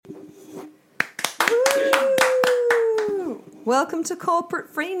Welcome to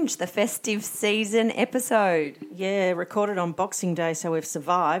Corporate Fringe, the festive season episode. Yeah, recorded on Boxing Day, so we've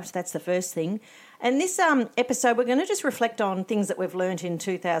survived. That's the first thing. And this episode, we're going to just reflect on things that we've learnt in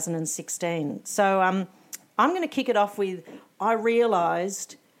 2016. So I'm going to kick it off with, I probably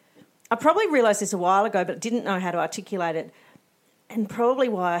realised this a while ago, but didn't know how to articulate it. And probably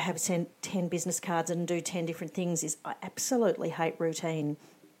why I have sent 10 business cards and do 10 different things is I absolutely hate routine.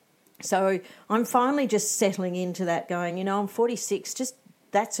 So I'm finally just settling into that going, I'm 46, just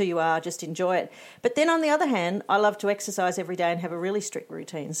that's who you are, just enjoy it. But then on the other hand, I love to exercise every day and have a really strict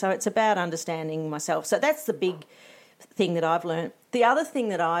routine. So it's about understanding myself. So that's the big thing that I've learned. The other thing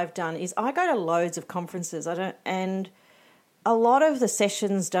that I've done is I go to loads of conferences. And a lot of the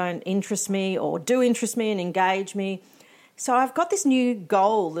sessions don't interest me or do interest me and engage me. So I've got this new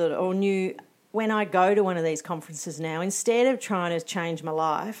goal when I go to one of these conferences now, instead of trying to change my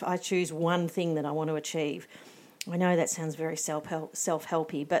life, I choose one thing that I want to achieve. I know that sounds very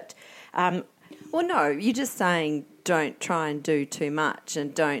self-helpy, but... well, no, you're just saying don't try and do too much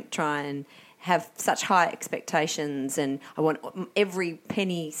and don't try and have such high expectations and I want every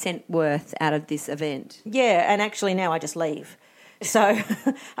penny cent worth out of this event. Yeah, and actually now I just leave. So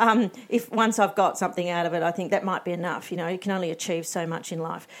if once I've got something out of it, I think that might be enough. You can only achieve so much in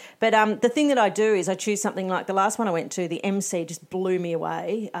life. But the thing that I do is I choose something like the last one I went to, the MC just blew me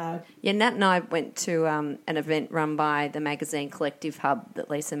away. Nat and I went to an event run by the magazine Collective Hub that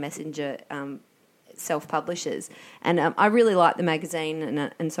Lisa Messenger self-publishes. And I really liked the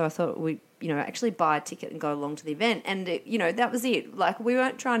magazine and so I thought we actually buy a ticket and go along to the event. And, that was it. Like, we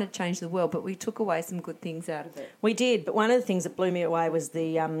weren't trying to change the world, but we took away some good things out of it. We did, but one of the things that blew me away was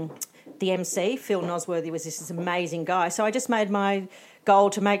the MC, Phil Nosworthy, was this amazing guy. So I just made my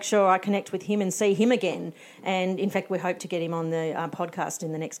goal to make sure I connect with him and see him again. And, in fact, we hope to get him on the podcast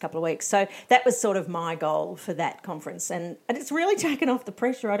in the next couple of weeks. So that was sort of my goal for that conference. And it's really taken off the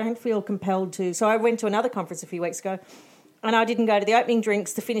pressure. I don't feel compelled to. So I went to another conference a few weeks ago, and I didn't go to the opening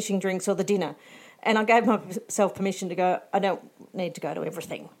drinks, the finishing drinks or the dinner. And I gave myself permission to go, I don't need to go to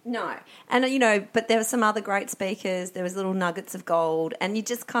everything. No. And, but there were some other great speakers. There was little nuggets of gold. And you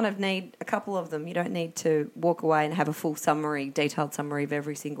just kind of need a couple of them. You don't need to walk away and have a full detailed summary of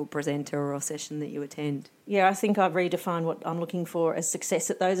every single presenter or session that you attend. Yeah, I think I've redefined what I'm looking for as success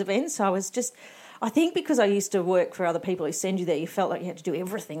at those events. I think because I used to work for other people who send you there, you felt like you had to do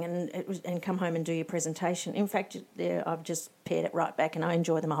everything and come home and do your presentation. In fact, I've just pared it right back and I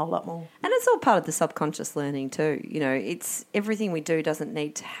enjoy them a whole lot more. And it's all part of the subconscious learning too. It's everything we do doesn't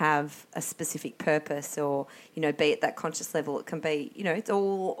need to have a specific purpose or, be at that conscious level. It can be, it's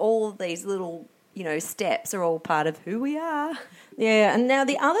all of these little, steps are all part of who we are. Yeah, and now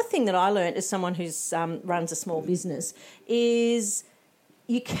the other thing that I learned as someone who's runs a small business is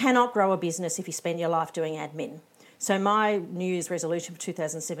you cannot grow a business if you spend your life doing admin. So my New Year's resolution for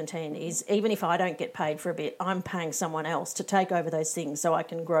 2017 is even if I don't get paid for a bit, I'm paying someone else to take over those things so I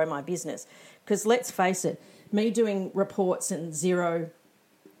can grow my business. Because let's face it, me doing reports and zero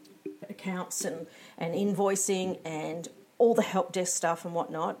accounts and invoicing and all the help desk stuff and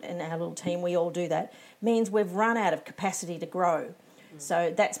whatnot, and our little team, we all do that, means we've run out of capacity to grow.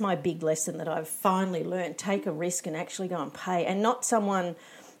 So that's my big lesson that I've finally learned. Take a risk and actually go and pay. And not someone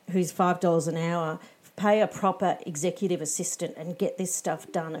who's $5 an hour. Pay a proper executive assistant and get this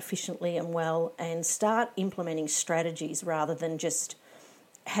stuff done efficiently and well and start implementing strategies rather than just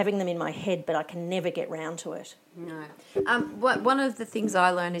having them in my head, but I can never get round to it. No. One of the things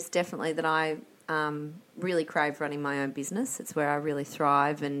I learned is definitely that I really crave running my own business. It's where I really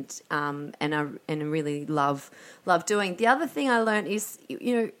thrive and I really love doing. The other thing I learned is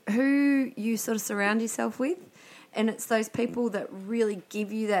who you sort of surround yourself with, and it's those people that really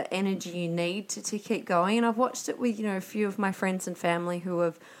give you that energy you need to keep going. And I've watched it with a few of my friends and family who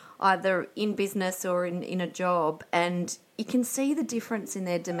have either in business or in a job, and you can see the difference in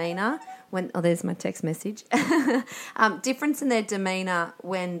their demeanour there's my text message. Difference in their demeanour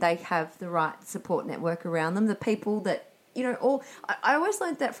when they have the right support network around them. The people that, I always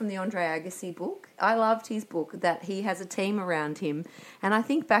learned that from the Andre Agassi book. I loved his book, that he has a team around him. And I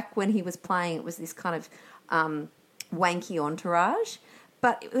think back when he was playing, it was this kind of wanky entourage.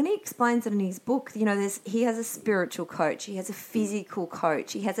 But when he explains it in his book, he has a spiritual coach, he has a physical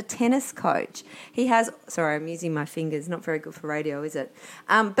coach, he has a tennis coach, sorry, I'm using my fingers, not very good for radio, is it?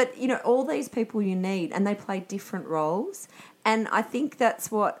 But, all these people you need, and they play different roles. And I think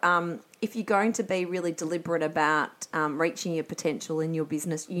that's what, if you're going to be really deliberate about reaching your potential in your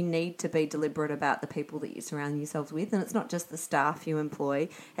business, you need to be deliberate about the people that you surround yourselves with. And it's not just the staff you employ,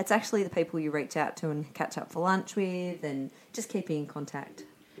 it's actually the people you reach out to and catch up for lunch with and just keeping in contact.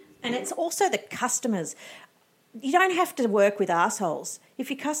 And it's also the customers. you don't have to work with assholes. If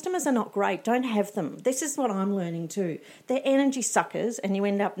your customers are not great, don't have them. This is what I'm learning too. They're energy suckers, and you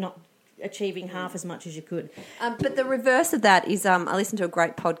end up not achieving half as much as you could. But the reverse of that is I listened to a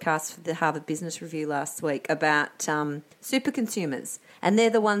great podcast for the Harvard Business Review last week about super consumers, and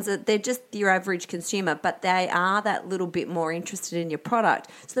they're the ones that they're just your average consumer, but they are that little bit more interested in your product.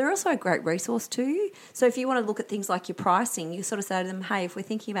 So they're also a great resource to you. So if you want to look at things like your pricing, you sort of say to them, hey, if we're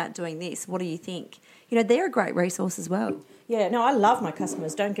thinking about doing this, what do you think? You know, they're a great resource as well. Yeah, no, I love my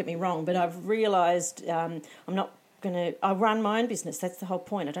customers, don't get me wrong, but I've realised I'm not I run my own business. That's the whole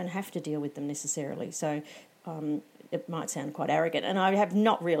point. I don't have to deal with them necessarily. So it might sound quite arrogant, and I have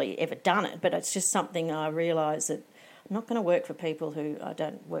not really ever done it, but it's just something I realise that I'm not going to work for people who I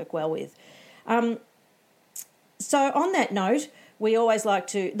don't work well with. So on that note, we always like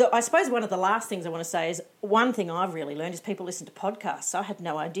to... I suppose one of the last things I want to say is one thing I've really learned is people listen to podcasts. I had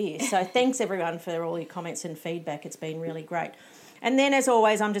no idea. So thanks, everyone, for all your comments and feedback. It's been really great. And then, as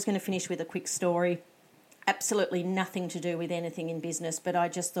always, I'm just going to finish with a quick story. Absolutely nothing to do with anything in business, but I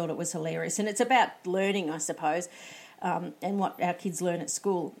just thought it was hilarious. And it's about learning, I suppose, and what our kids learn at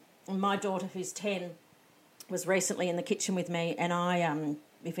school. And my daughter, who's 10, was recently in the kitchen with me, and I,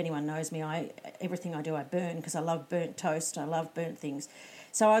 if anyone knows me, everything I do I burn because I love burnt toast. I love burnt things.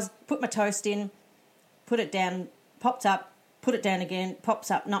 So I put my toast in, put it down, popped up, put it down again,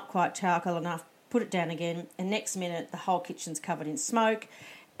 pops up, not quite charcoal enough, put it down again, and next minute the whole kitchen's covered in smoke,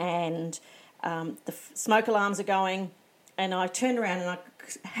 and the smoke alarms are going, and I turned around and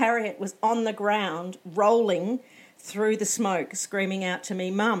Harriet was on the ground rolling through the smoke, screaming out to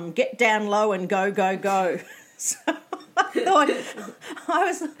me, "Mum, get down low and go, go, go." So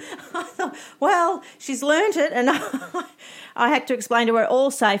I thought, well, she's learnt it, and I had to explain to her, all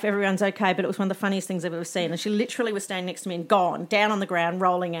safe, everyone's okay, but it was one of the funniest things I've ever seen. And she literally was standing next to me and gone, down on the ground,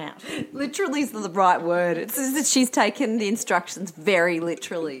 rolling out. Literally is the right word. It's as if she's taken the instructions very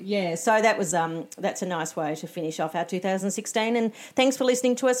literally. Yeah, so that was that's a nice way to finish off our 2016. And thanks for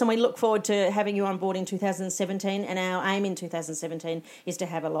listening to us, and we look forward to having you on board in 2017. And our aim in 2017 is to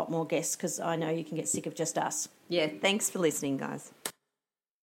have a lot more guests, because I know you can get sick of just us. Yeah, thanks for listening, guys.